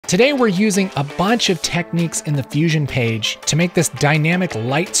Today we're using a bunch of techniques in the Fusion page to make this dynamic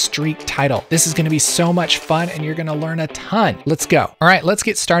light streak title. This is going to be so much fun and you're going to learn a ton. Let's go. All right, let's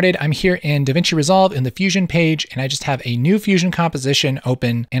get started. I'm here in DaVinci Resolve in the Fusion page, and I just have a new Fusion composition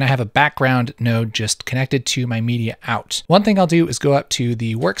open, and I have a background node just connected to my media out. One thing I'll do is go up to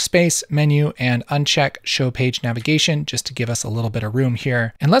the workspace menu and uncheck show page navigation just to give us a little bit of room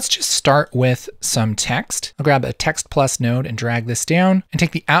here. And let's just start with some text. I'll grab a text plus node and drag this down and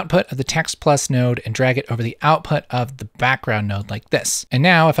take the output of the text plus node and drag it over the output of the background node like this. And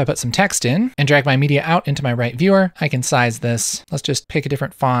now if I put some text in and drag my media out into my right viewer, I can size this. Let's just pick a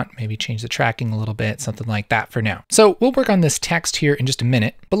different font, maybe change the tracking a little bit, something like that for now. So we'll work on this text here in just a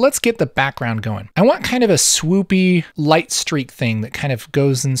minute, but let's get the background going. I want kind of a swoopy light streak thing that kind of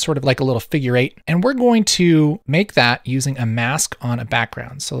goes in sort of like a little figure eight. And we're going to make that using a mask on a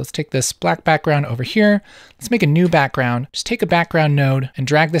background. So let's take this black background over here. Let's make a new background. Just take a background node and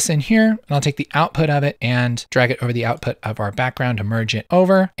drag this in here, and I'll take the output of it and drag it over the output of our background to merge it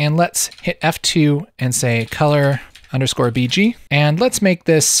over. And let's hit F2 and say color _BG. And let's make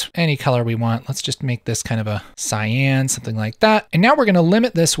this any color we want. Let's just make this kind of a cyan, something like that. And now we're going to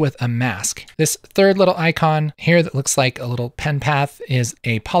limit this with a mask. This third little icon here that looks like a little pen path is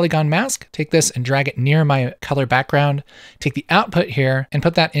a polygon mask. Take this and drag it near my color background. Take the output here and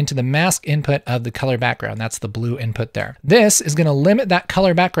put that into the mask input of the color background. That's the blue input there. This is going to limit that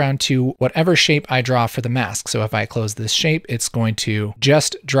color background to whatever shape I draw for the mask. So if I close this shape, it's going to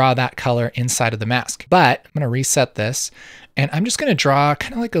just draw that color inside of the mask. But I'm going to reset this. And I'm just going to draw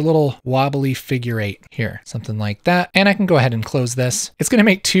kind of like a little wobbly figure eight here, something like that. And I can go ahead and close this. It's going to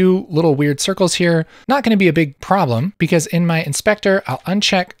make two little weird circles here. Not going to be a big problem because in my inspector, I'll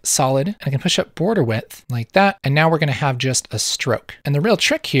uncheck solid and I can push up border width like that. And now we're going to have just a stroke. And the real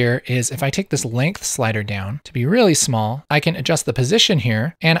trick here is if I take this length slider down to be really small, I can adjust the position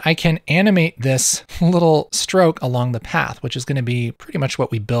here and I can animate this little stroke along the path, which is going to be pretty much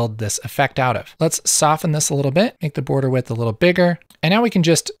what we build this effect out of. Let's soften this a little bit, make the border width a little bigger. And now we can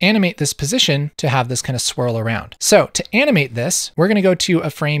just animate this position to have this kind of swirl around. So to animate this, we're going to go to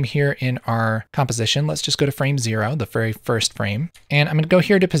a frame here in our composition. Let's just go to frame 0, the very first frame. And I'm going to go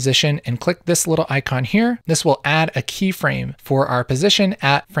here to position and click this little icon here. This will add a keyframe for our position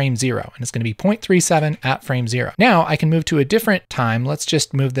at frame 0. And it's going to be 0.37 at frame 0. Now I can move to a different time. Let's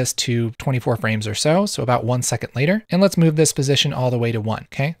just move this to 24 frames or so. So about 1 second later. And let's move this position all the way to 1.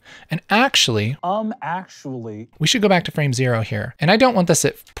 Okay. And actually, we should go back to frame 0 here. And I don't want this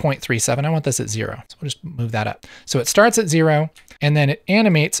at 0.37. I want this at 0. So we'll just move that up. So it starts at 0 and then it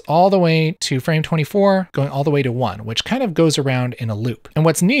animates all the way to frame 24, going all the way to 1, which kind of goes around in a loop. And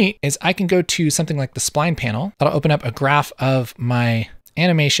what's neat is I can go to something like the spline panel. That'll open up a graph of my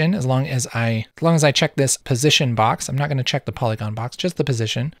animation as long as I check this position box. I'm not going to check the polygon box, just the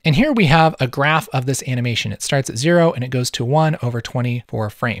position. And here we have a graph of this animation. It starts at 0 and it goes to 1 over 24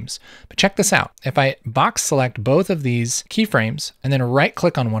 frames. But check this out. If I box select both of these keyframes and then right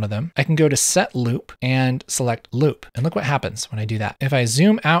click on one of them, I can go to set loop and select loop. And look what happens when I do that. If I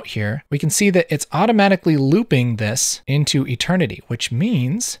zoom out here, we can see that it's automatically looping this into eternity, which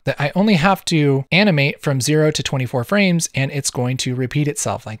means that I only have to animate from 0 to 24 frames and it's going to repeat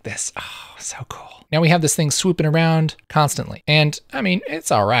itself like this. Oh, so cool. Now we have this thing swooping around constantly. And I mean,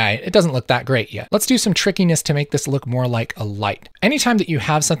 it's all right. It doesn't look that great yet. Let's do some trickiness to make this look more like a light. Anytime that you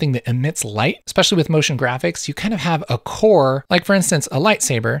have something that emits light, especially with motion graphics, you kind of have a core, like for instance, a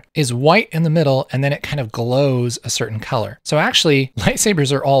lightsaber is white in the middle and then it kind of glows a certain color. So actually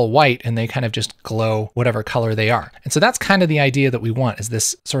lightsabers are all white and they kind of just glow whatever color they are. And so that's kind of the idea that we want, is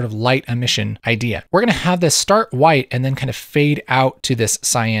this sort of light emission idea. We're going to have this start white and then kind of fade out to this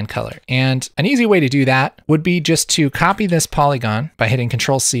cyan color. And an easy way to do that would be just to copy this polygon by hitting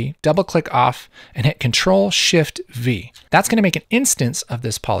Control-C, double click off and hit Control-Shift-V. That's going to make an instance of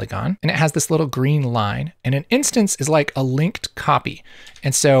this polygon and it has this little green line, and an instance is like a linked copy.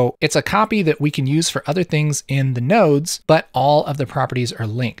 And so it's a copy that we can use for other things in the nodes, but all of the properties are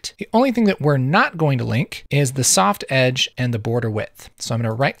linked. The only thing that we're not going to link is the soft edge and the border width. So I'm going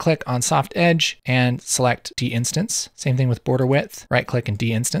to right click on soft edge and select deinstance. Same thing with border width, right click and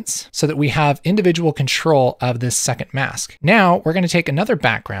deinstance, so that we have individual control of this second mask. Now we're going to take another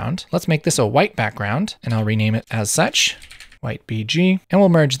background. Let's make this a white background and I'll rename it as such. White BG, and we'll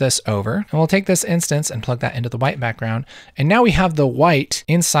merge this over and we'll take this instance and plug that into the white background. And now we have the white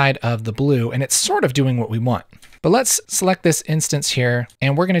inside of the blue and it's sort of doing what we want. But let's select this instance here,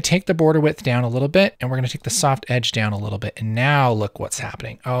 and we're gonna take the border width down a little bit, and we're gonna take the soft edge down a little bit. And now look what's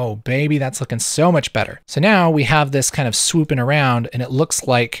happening. Oh baby, that's looking so much better. So now we have this kind of swooping around, and it looks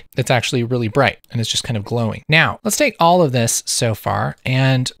like it's actually really bright, and it's just kind of glowing. Now, let's take all of this so far,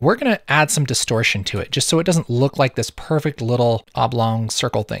 and we're gonna add some distortion to it, just so it doesn't look like this perfect little oblong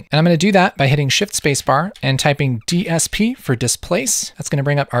circle thing. And I'm gonna do that by hitting Shift Spacebar and typing DSP for displace. That's gonna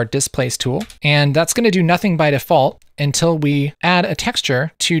bring up our displace tool, and that's gonna do nothing by default until we add a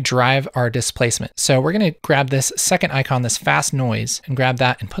texture to drive our displacement. So we're gonna grab this second icon, this fast noise, and grab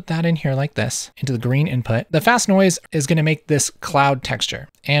that and put that in here like this, into the green input. The fast noise is gonna make this cloud texture,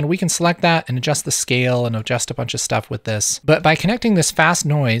 and we can select that and adjust the scale and adjust a bunch of stuff with this. But by connecting this fast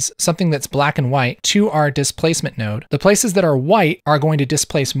noise, something that's black and white, to our displacement node, the places that are white are going to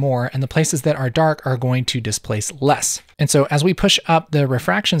displace more, and the places that are dark are going to displace less. And so as we push up the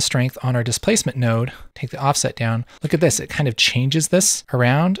refraction strength on our displacement node, take the offset down, look at this, it kind of changes this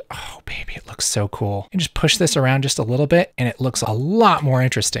around. Oh baby, it looks so cool. You just push this around just a little bit and it looks a lot more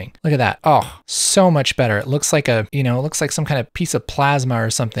interesting. Look at that. Oh, so much better. It looks like a, it looks like some kind of piece of plasma or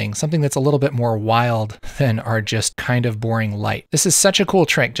something that's a little bit more wild than our just kind of boring light. This is such a cool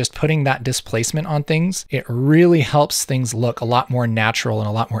trick, just putting that displacement on things. It really helps things look a lot more natural and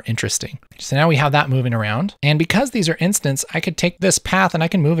a lot more interesting. So now we have that moving around. And because these are instants, I could take this path and I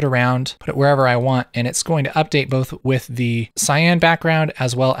can move it around, put it wherever I want, and it's going to update both with the cyan background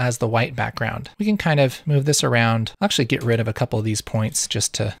as well as the white background. We can kind of move this around. I'll actually get rid of a couple of these points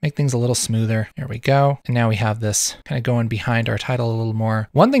just to make things a little smoother. There we go. And now we have this kind of going behind our title a little more.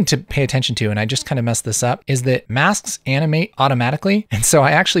 One thing to pay attention to, and I just kind of messed this up, is that masks animate automatically. And so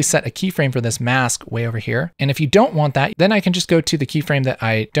I actually set a keyframe for this mask way over here. And if you don't want that, then I can just go to the keyframe that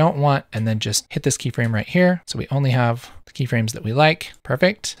I don't want and then just hit this keyframe right here. So we only have the keyframes that we like.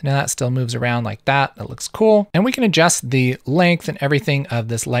 Perfect. Now that still moves around like that. That looks cool. And we can adjust the length and everything of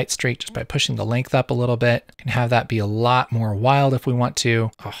this light streak just by pushing the length up a little bit. We can have that be a lot more wild if we want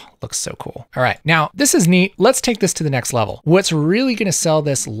to. Oh, looks so cool. All right, now this is neat. Let's take this to the next level. What's really going to sell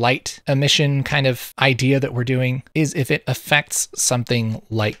this light emission kind of idea that we're doing is if it affects something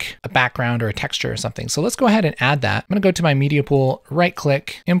like a background or a texture or something. So let's go ahead and add that. I'm going to go to my media pool, right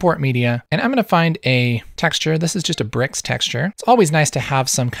click, import media, and I'm going to find a texture. This is just a bricks texture. It's always nice to have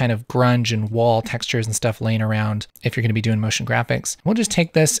some kind of grunge and wall textures and stuff laying around if you're going to be doing motion graphics. We'll just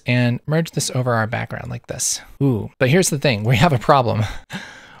take this and merge this over our background like this. Ooh, but here's the thing, we have a problem.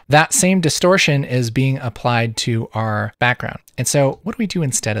 That same distortion is being applied to our background. And so what do we do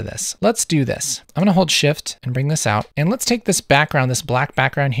instead of this? Let's do this. I'm gonna hold Shift and bring this out. And let's take this background, this black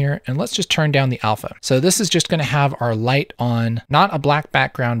background here, and let's just turn down the alpha. So this is just gonna have our light on, not a black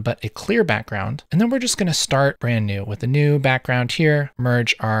background, but a clear background. And then we're just gonna start brand new with a new background here,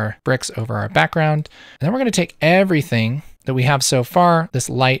 merge our bricks over our background. And then we're gonna take everything that we have so far, this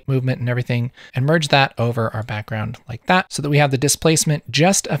light movement and everything, and merge that over our background like that, so that we have the displacement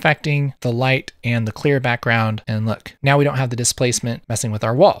just affecting the light and the clear background. And look, now we don't have the displacement messing with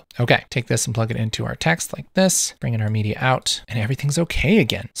our wall. Okay, take this and plug it into our text like this, bring in our media out, and everything's okay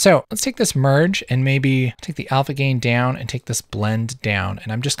again. So let's take this merge and maybe take the alpha gain down and take this blend down.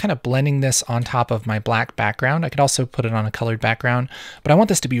 And I'm just kind of blending this on top of my black background. I could also put it on a colored background, but I want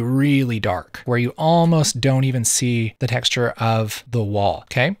this to be really dark, where you almost don't even see the texture of the wall,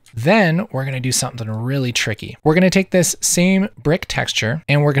 okay? Then we're gonna do something really tricky. We're gonna take this same brick texture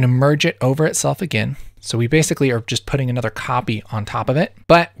and we're gonna merge it over itself again. So we basically are just putting another copy on top of it,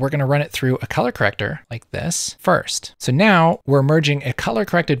 but we're gonna run it through a color corrector like this first. So now we're merging a color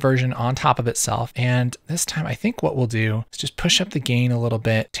corrected version on top of itself. And this time I think what we'll do is just push up the gain a little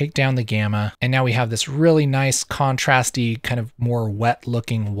bit, take down the gamma. And now we have this really nice contrasty kind of more wet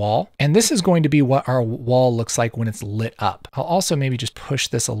looking wall. And this is going to be what our wall looks like when it's lit up. I'll also maybe just push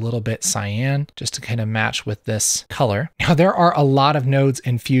this a little bit cyan just to kind of match with this color. Now there are a lot of nodes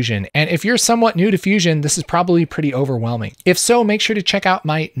in Fusion. And if you're somewhat new to Fusion, this is probably pretty overwhelming. If so, make sure to check out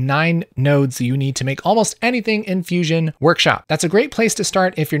my 9 nodes you need to make almost anything in Fusion workshop. That's a great place to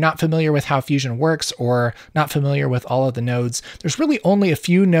start if you're not familiar with how Fusion works or not familiar with all of the nodes. There's really only a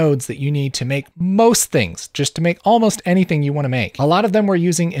few nodes that you need to make most things, just to make almost anything you want to make. A lot of them we're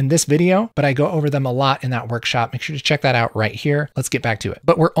using in this video, but I go over them a lot in that workshop. Make sure to check that out right here. Let's get back to it.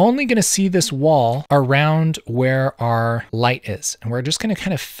 But we're only going to see this wall around where our light is. And we're just going to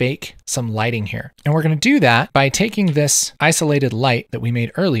kind of fake some lighting here. And we're we're going to do that by taking this isolated light that we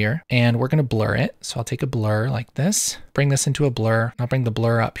made earlier, and we're going to blur it. So I'll take a blur like this, bring this into a blur. I'll bring the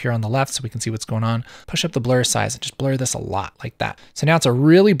blur up here on the left so we can see what's going on. Push up the blur size and just blur this a lot like that. So now it's a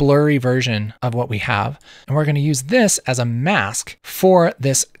really blurry version of what we have. And we're going to use this as a mask for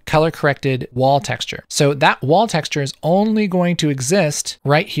this color corrected wall texture. So that wall texture is only going to exist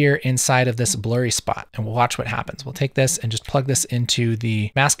right here inside of this blurry spot. And we'll watch what happens. We'll take this and just plug this into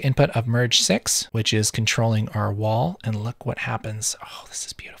the mask input of merge 6, which is controlling our wall. And look what happens. Oh, this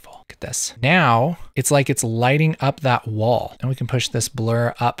is beautiful. Look at this. Now it's like it's lighting up that wall, and we can push this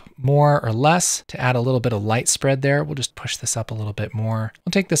blur up more or less to add a little bit of light spread there. We'll just push this up a little bit more.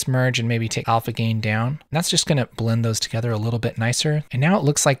 We'll take this merge and maybe take alpha gain down. And that's just going to blend those together a little bit nicer. And now it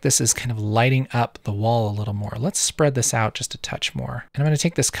looks like this is kind of lighting up the wall a little more. Let's spread this out just a touch more. And I'm going to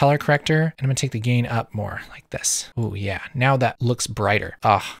take this color corrector and I'm going to take the gain up more like this. Oh yeah. Now that looks brighter.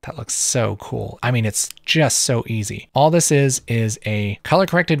 Oh, that looks so cool. I mean, it's just so easy. All this is a color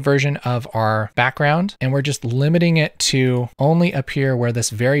corrected version of our background, and we're just limiting it to only appear where this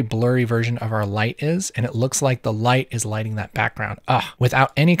very blurry version of our light is, and it looks like the light is lighting that background.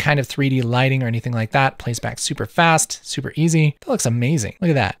 Without any kind of 3D lighting or anything like that. Plays back super fast, super easy. That looks amazing. Look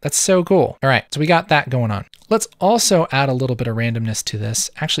at that. That's so cool. All right, so we got that going on. Let's also add a little bit of randomness to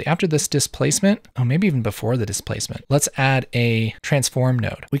this. Actually, after this displacement, maybe even before the displacement, let's add a transform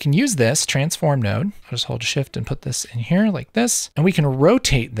node. We can use this transform node. I'll just hold shift and put this in here like this, and we can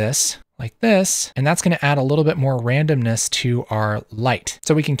rotate this like this, and that's going to add a little bit more randomness to our light.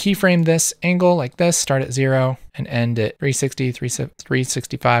 So we can keyframe this angle like this, start at 0 and end at 360,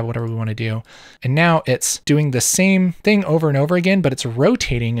 365, whatever we want to do. And now it's doing the same thing over and over again, but it's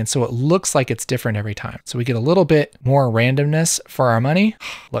rotating, and so it looks like it's different every time. So we get a little bit more randomness for our money.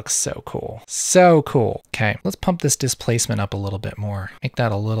 Looks so cool. So cool. Okay, let's pump this displacement up a little bit more. Make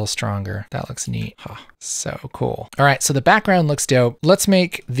that a little stronger. That looks neat. So cool. All right, so the background looks dope. Let's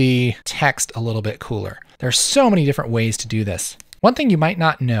make the text a little bit cooler. There's so many different ways to do this. One thing you might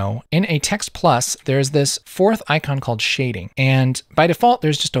not know, in a text plus, there's this fourth icon called shading. And by default,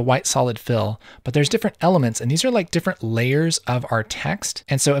 there's just a white solid fill, but there's different elements, and these are like different layers of our text.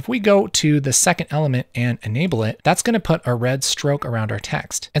 And so if we go to the second element and enable it, that's going to put a red stroke around our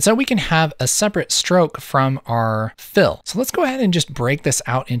text. And so we can have a separate stroke from our fill. So let's go ahead and just break this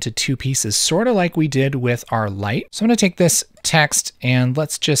out into two pieces, sort of like we did with our light. So I'm going to take this text and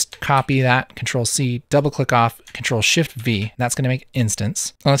let's just copy that, Control C, double click off, Control Shift V. That's going to make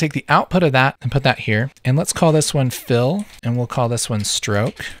instance. I'll take the output of that and put that here. And let's call this one fill, and we'll call this one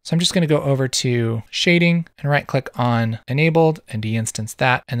stroke. So I'm just going to go over to shading and right click on enabled and de-instance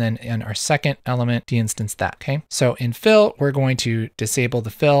that. And then in our second element, de-instance that. Okay. So in fill, we're going to disable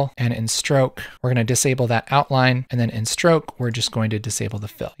the fill, and in stroke, we're going to disable that outline. And then in stroke, we're just going to disable the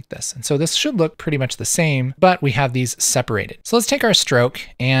fill like this. And so this should look pretty much the same, but we have these separated. So let's take our stroke,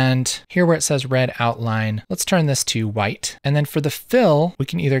 and here where it says red outline, let's turn this to white. And then for the fill, we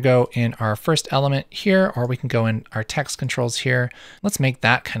can either go in our first element here, or we can go in our text controls here. Let's make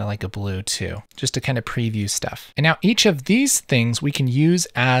that kind of like a blue too, just to kind of preview stuff. And now each of these things we can use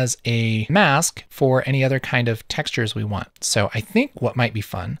as a mask for any other kind of textures we want. So I think what might be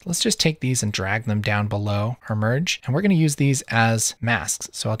fun, let's just take these and drag them down below our merge, and we're going to use these as masks.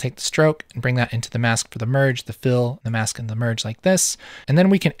 So I'll take the stroke and bring that into the mask for the merge, the fill, the mask, and the merge like this. And then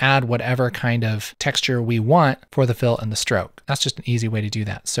we can add whatever kind of texture we want for the fill and the stroke. That's just an easy way to do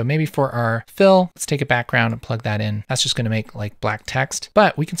that. So maybe for our fill, let's take a background and plug that in. That's just going to make like black text,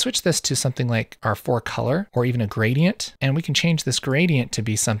 but we can switch this to something like our for color or even a gradient. And we can change this gradient to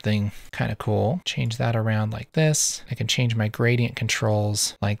be something kind of cool. Change that around like this. I can change my gradient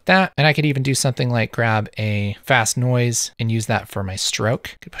controls like that. And I could even do something like grab a fast noise and use that for my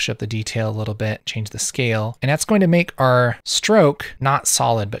stroke. Could push up the detail a little bit, change the scale, and that's going to make our stroke not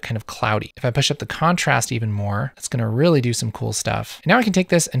solid, but kind of cloudy. If I push up the contrast even more, it's going to really do some cool stuff. And now I can take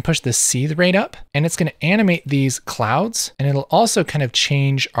this and push the seethe rate up, and it's going to animate these clouds, and it'll also kind of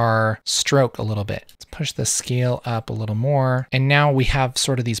change our stroke a little bit. Let's push the scale up a little more. And now we have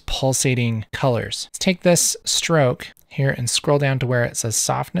sort of these pulsating colors. Let's take this stroke here and scroll down to where it says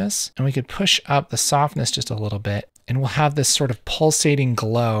softness, and we could push up the softness just a little bit, and we'll have this sort of pulsating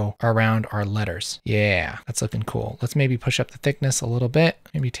glow around our letters. Yeah, that's looking cool. Let's maybe push up the thickness a little bit.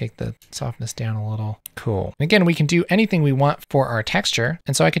 Maybe take the softness down a little. Cool. And again, we can do anything we want for our texture.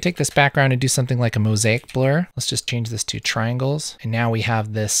 And so I could take this background and do something like a mosaic blur. Let's just change this to triangles. And now we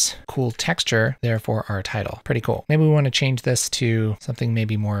have this cool texture there for our title. Pretty cool. Maybe we want to change this to something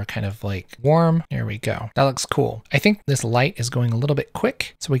maybe more kind of like warm. There we go. That looks cool. I think this light is going a little bit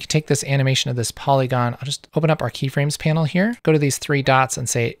quick. So we can take this animation of this polygon. I'll just open up our keyframe keyframes panel here, go to these three dots and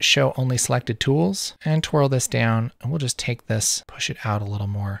say show only selected tools and twirl this down. And we'll just take this, push it out a little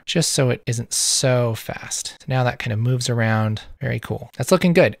more just so it isn't so fast. So now that kind of moves around. Very cool. That's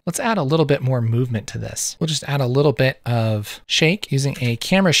looking good. Let's add a little bit more movement to this. We'll just add a little bit of shake using a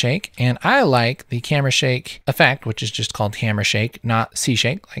camera shake. And I like the camera shake effect, which is just called camera shake, not C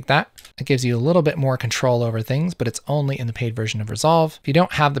shake like that. It gives you a little bit more control over things, but it's only in the paid version of Resolve. If you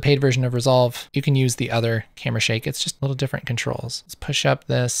don't have the paid version of Resolve, you can use the other camera shake. It's just little different controls. Let's push up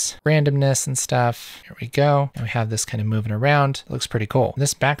this randomness and stuff. Here we go. And we have this kind of moving around. It looks pretty cool.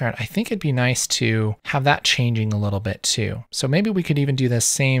 This background, I think it'd be nice to have that changing a little bit too. So maybe we could even do this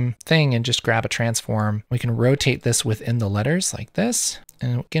same thing and just grab a transform. We can rotate this within the letters like this.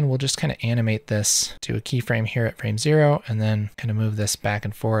 And again, we'll just kind of animate this to a keyframe here at frame 0 and then kind of move this back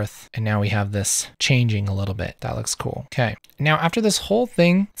and forth. And now we have this changing a little bit. That looks cool. Okay. Now after this whole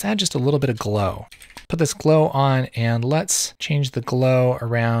thing, let's add just a little bit of glow. Put this glow on and let's change the glow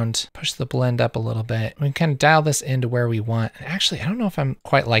around, push the blend up a little bit. We can kind of dial this into where we want. And actually, I don't know if I'm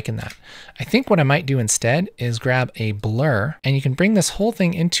quite liking that. I think what I might do instead is grab a blur and you can bring this whole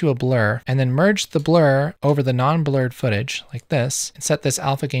thing into a blur and then merge the blur over the non-blurred footage like this and set this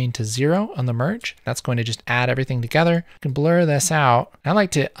alpha gain to 0 on the merge. That's going to just add everything together. You can blur this out. I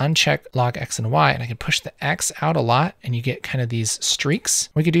like to uncheck log X and Y and I can push the X out a lot and you get kind of these streaks.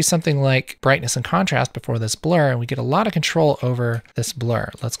 We could do something like brightness and contrast before this blur and we get a lot of control over this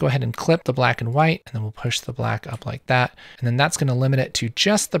blur. Let's go ahead and clip the black and white and then we'll push the black up like that. And then that's going to limit it to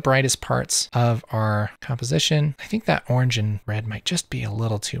just the brightest parts of our composition. I think that orange and red might just be a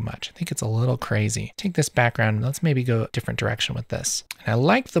little too much. I think it's a little crazy. Take this background. Let's maybe go a different direction with this. And I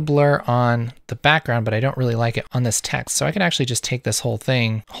like the blur on the background, but I don't really like it on this text. So I can actually just take this whole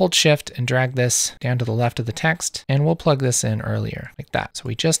thing, hold shift and drag this down to the left of the text, and we'll plug this in earlier like that. So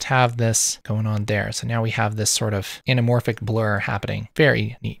we just have this going on there. So now we have this sort of anamorphic blur happening.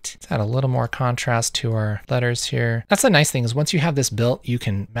 Very neat. Let's add a little more contrast to our letters here. That's the nice thing is once you have this built, you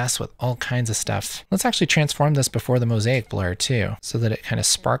can mess with all kinds of stuff. Let's actually transform this before the mosaic blur too, so that it kind of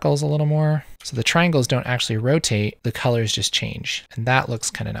sparkles a little more. So the triangles don't actually rotate, the colors just change. And that looks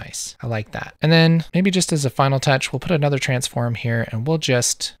kind of nice. I like that. And then maybe just as a final touch, we'll put another transform here and we'll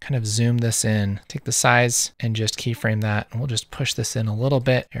just kind of zoom this in, take the size and just keyframe that. And we'll just push this in a little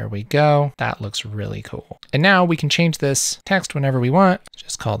bit. There we go. That looks really cool. And now we can change this text whenever we want.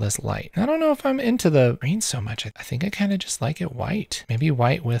 Just call this light. I don't know if I'm into the green so much. I think I kind of just like it white. Maybe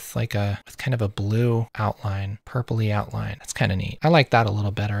white with like with kind of a blue outline, purpley outline. That's kind of neat. I like that a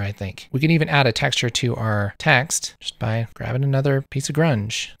little better, I think. We can even add a texture to our text just by grabbing another piece of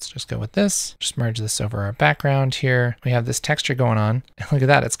grunge. Let's just go with this. Just merge this over our background here. We have this texture going on. And look at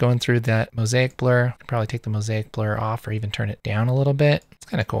that. It's going through that mosaic blur. I'd probably take the mosaic blur off or even turn it down a little bit. It's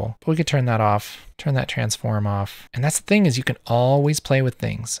kind of cool. But we could turn that off. Turn that transform off. And that's the thing is you can always play with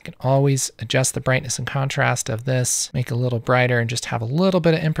things. You can always adjust the brightness and contrast of this, make it a little brighter and just have a little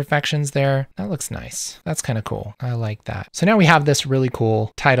bit of imperfections there. That looks nice. That's kind of cool. I like that. So now we have this really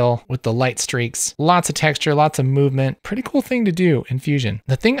cool title with the light streaks, lots of texture, lots of movement. Pretty cool thing to do in Fusion.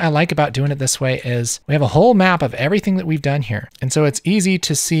 The thing I like about doing it this way is we have a whole map of everything that we've done here. And so it's easy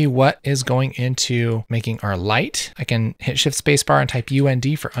to see what is going into making our light. I can hit Shift Spacebar and type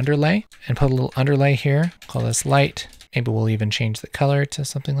UND for underlay and put a little underlay here. Call this light. Maybe we'll even change the color to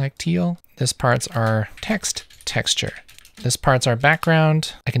something like teal. This part's our text texture. This part's our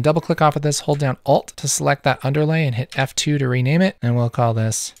background. I can double click off of this, hold down Alt to select that underlay and hit F2 to rename it. And we'll call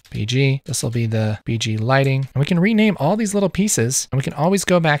this BG. This will be the BG lighting. And we can rename all these little pieces and we can always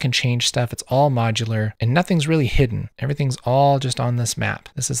go back and change stuff. It's all modular and nothing's really hidden. Everything's all just on this map.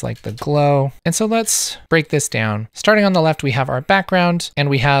 This is like the glow. And so let's break this down. Starting on the left, we have our background and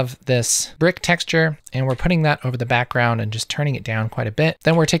we have this brick texture and we're putting that over the background and just turning it down quite a bit.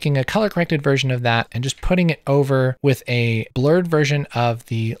 Then we're taking a color corrected version of that and just putting it over with a blurred version of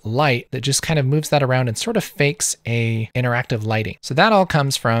the light that just kind of moves that around and sort of fakes a interactive lighting. So that all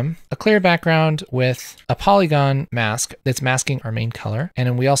comes from a clear background with a polygon mask that's masking our main color. And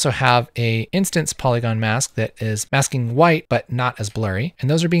then we also have a instance polygon mask that is masking white, but not as blurry. And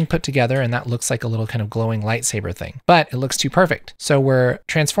those are being put together and that looks like a little kind of glowing lightsaber thing, but it looks too perfect. So we're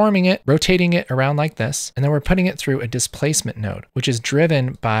transforming it, rotating it around like this, and then we're putting it through a displacement node, which is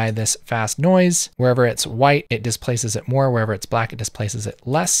driven by this fast noise. Wherever it's white, it displaces it more. Wherever it's black, it displaces it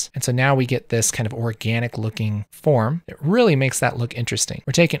less. And so now we get this kind of organic looking form. It really makes that look interesting.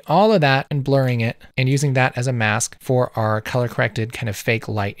 We're taking all of that and blurring it and using that as a mask for our color corrected kind of fake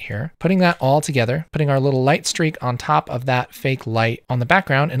light here. Putting that all together, putting our little light streak on top of that fake light on the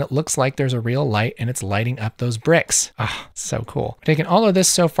background, and it looks like there's a real light and it's lighting up those bricks. Ah, so cool. We're taking all of this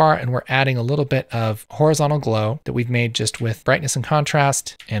so far and we're adding a little bit of of horizontal glow that we've made just with brightness and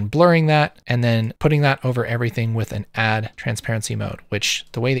contrast and blurring that, and then putting that over everything with an add transparency mode, which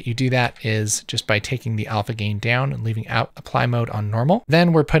the way that you do that is just by taking the alpha gain down and leaving out apply mode on normal.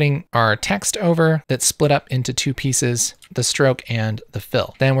 Then we're putting our text over that's split up into two pieces, the stroke and the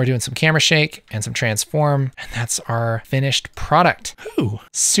fill. Then we're doing some camera shake and some transform, and that's our finished product. Ooh,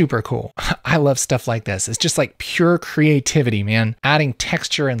 super cool. I love stuff like this. It's just like pure creativity, man. Adding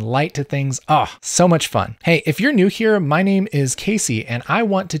texture and light to things. Oh, so much fun. Hey, if you're new here, my name is Casey and I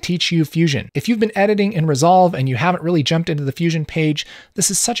want to teach you Fusion. If you've been editing in Resolve and you haven't really jumped into the Fusion page, this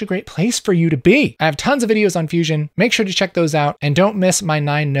is such a great place for you to be. I have tons of videos on Fusion. Make sure to check those out, and don't miss my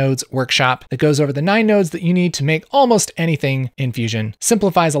 9 nodes workshop that goes over the 9 nodes that you need to make almost anything in Fusion.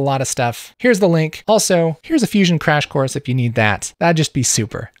 Simplifies a lot of stuff. Here's the link. Also, here's a Fusion crash course if you need that. That'd just be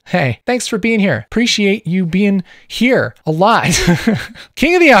super. Hey, thanks for being here. Appreciate you being here a lot.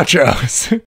 King of the outros.